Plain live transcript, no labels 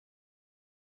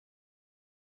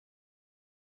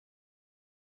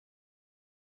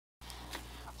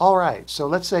All right, so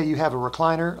let's say you have a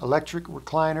recliner, electric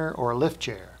recliner, or a lift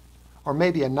chair, or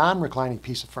maybe a non-reclining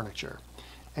piece of furniture,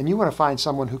 and you want to find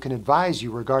someone who can advise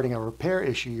you regarding a repair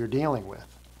issue you're dealing with,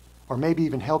 or maybe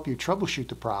even help you troubleshoot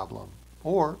the problem,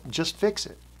 or just fix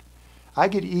it. I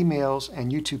get emails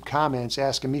and YouTube comments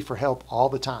asking me for help all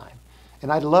the time,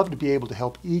 and I'd love to be able to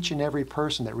help each and every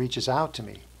person that reaches out to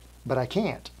me, but I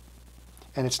can't.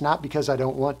 And it's not because I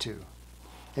don't want to.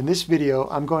 In this video,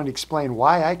 I'm going to explain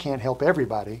why I can't help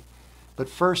everybody, but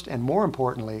first and more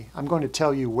importantly, I'm going to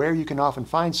tell you where you can often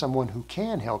find someone who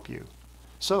can help you.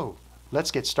 So, let's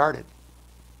get started.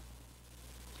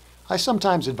 I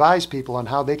sometimes advise people on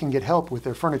how they can get help with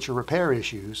their furniture repair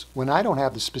issues when I don't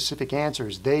have the specific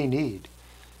answers they need.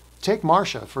 Take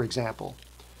Marcia, for example.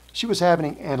 She was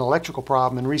having an electrical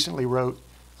problem and recently wrote,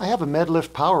 "I have a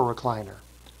MedLift power recliner.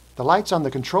 The lights on the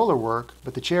controller work,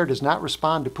 but the chair does not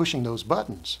respond to pushing those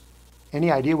buttons. Any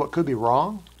idea what could be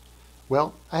wrong?"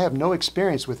 Well, I have no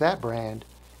experience with that brand,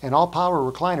 and all power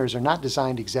recliners are not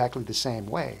designed exactly the same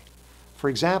way. For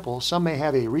example, some may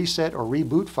have a reset or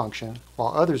reboot function,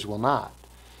 while others will not.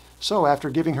 So after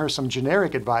giving her some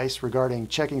generic advice regarding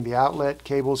checking the outlet,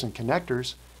 cables, and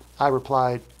connectors, I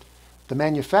replied, "The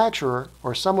manufacturer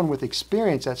or someone with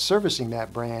experience at servicing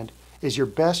that brand is your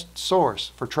best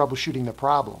source for troubleshooting the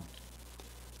problem."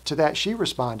 To that she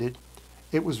responded,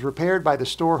 "It was repaired by the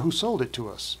store who sold it to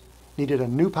us. Needed a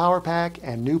new power pack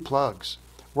and new plugs.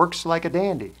 Works like a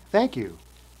dandy. Thank you."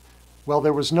 Well,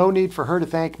 there was no need for her to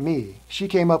thank me. She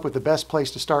came up with the best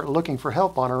place to start looking for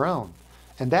help on her own,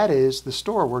 and that is the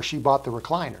store where she bought the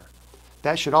recliner.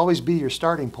 That should always be your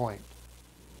starting point.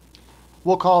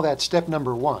 We'll call that step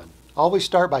number 1. Always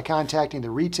start by contacting the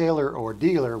retailer or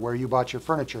dealer where you bought your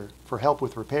furniture for help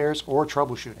with repairs or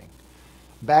troubleshooting.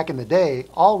 Back in the day,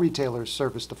 all retailers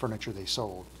serviced the furniture they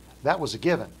sold. That was a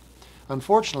given.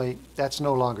 Unfortunately, that's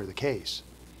no longer the case.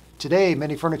 Today,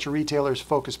 many furniture retailers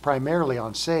focus primarily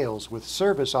on sales, with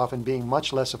service often being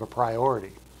much less of a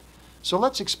priority. So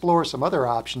let's explore some other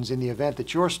options in the event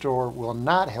that your store will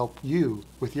not help you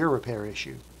with your repair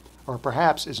issue, or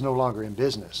perhaps is no longer in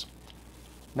business.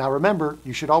 Now remember,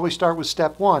 you should always start with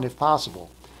step 1 if possible,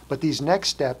 but these next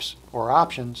steps, or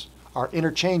options, are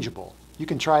interchangeable. You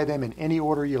can try them in any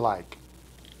order you like.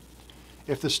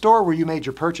 If the store where you made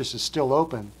your purchase is still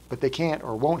open, but they can't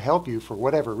or won't help you for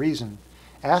whatever reason,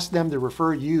 ask them to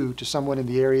refer you to someone in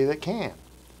the area that can.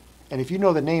 And if you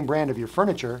know the name brand of your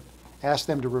furniture, ask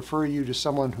them to refer you to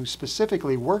someone who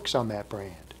specifically works on that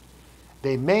brand.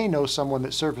 They may know someone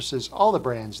that services all the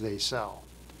brands they sell.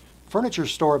 Furniture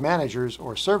store managers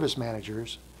or service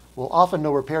managers will often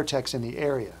know repair techs in the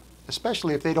area,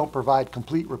 especially if they don't provide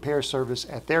complete repair service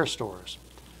at their stores.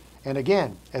 And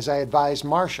again, as I advised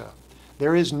Marcia,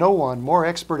 there is no one more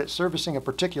expert at servicing a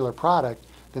particular product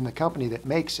than the company that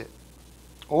makes it,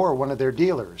 or one of their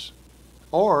dealers,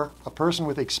 or a person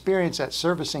with experience at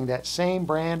servicing that same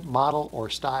brand, model, or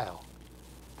style.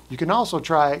 You can also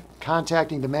try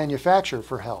contacting the manufacturer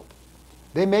for help.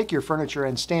 They make your furniture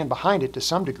and stand behind it to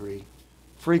some degree.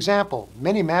 For example,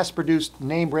 many mass-produced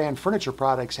name-brand furniture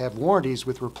products have warranties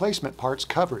with replacement parts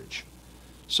coverage.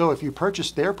 So if you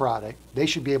purchase their product, they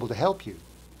should be able to help you,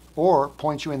 or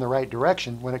point you in the right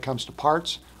direction when it comes to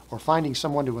parts or finding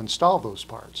someone to install those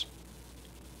parts.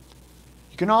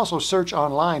 You can also search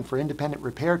online for independent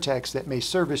repair techs that may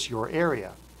service your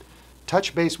area.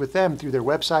 Touch base with them through their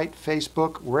website,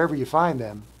 Facebook, wherever you find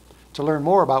them, to learn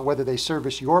more about whether they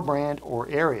service your brand or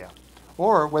area,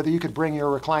 or whether you could bring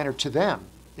your recliner to them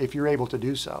if you're able to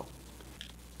do so.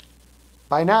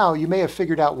 By now, you may have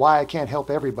figured out why I can't help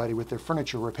everybody with their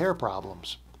furniture repair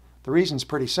problems. The reason's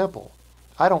pretty simple.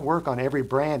 I don't work on every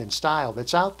brand and style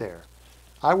that's out there.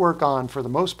 I work on, for the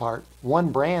most part,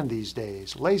 one brand these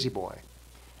days, La-Z-Boy.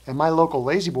 And my local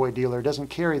La-Z-Boy dealer doesn't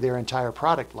carry their entire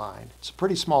product line. It's a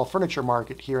pretty small furniture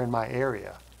market here in my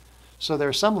area. So there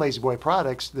are some La-Z-Boy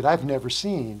products that I've never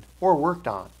seen or worked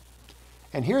on.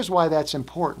 And here's why that's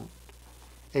important.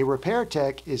 A repair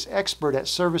tech is expert at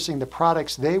servicing the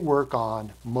products they work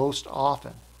on most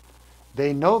often.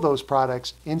 They know those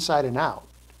products inside and out.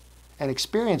 And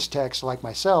experienced techs like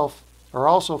myself are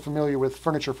also familiar with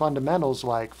furniture fundamentals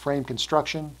like frame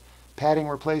construction, padding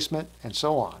replacement, and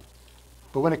so on.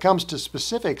 But when it comes to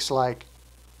specifics like,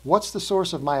 what's the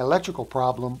source of my electrical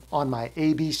problem on my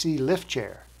ABC lift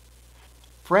chair?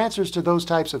 For answers to those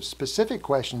types of specific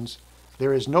questions,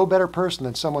 there is no better person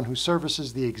than someone who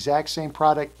services the exact same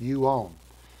product you own.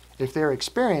 If they're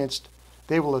experienced,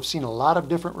 they will have seen a lot of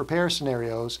different repair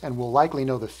scenarios and will likely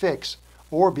know the fix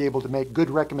or be able to make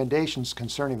good recommendations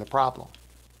concerning the problem.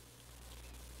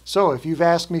 So if you've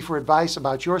asked me for advice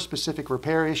about your specific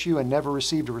repair issue and never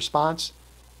received a response,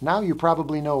 Now you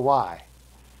probably know why.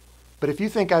 But if you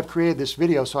think I've created this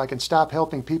video so I can stop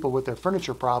helping people with their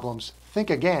furniture problems,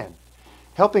 think again.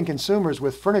 Helping consumers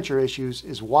with furniture issues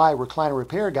is why Recliner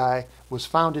Repair Guy was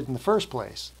founded in the first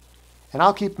place. And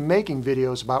I'll keep making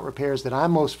videos about repairs that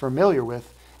I'm most familiar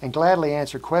with and gladly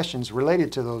answer questions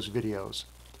related to those videos.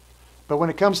 But when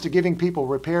it comes to giving people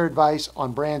repair advice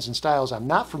on brands and styles I'm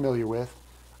not familiar with,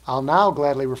 I'll now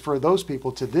gladly refer those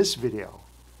people to this video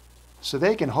so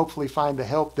they can hopefully find the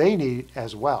help they need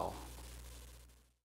as well.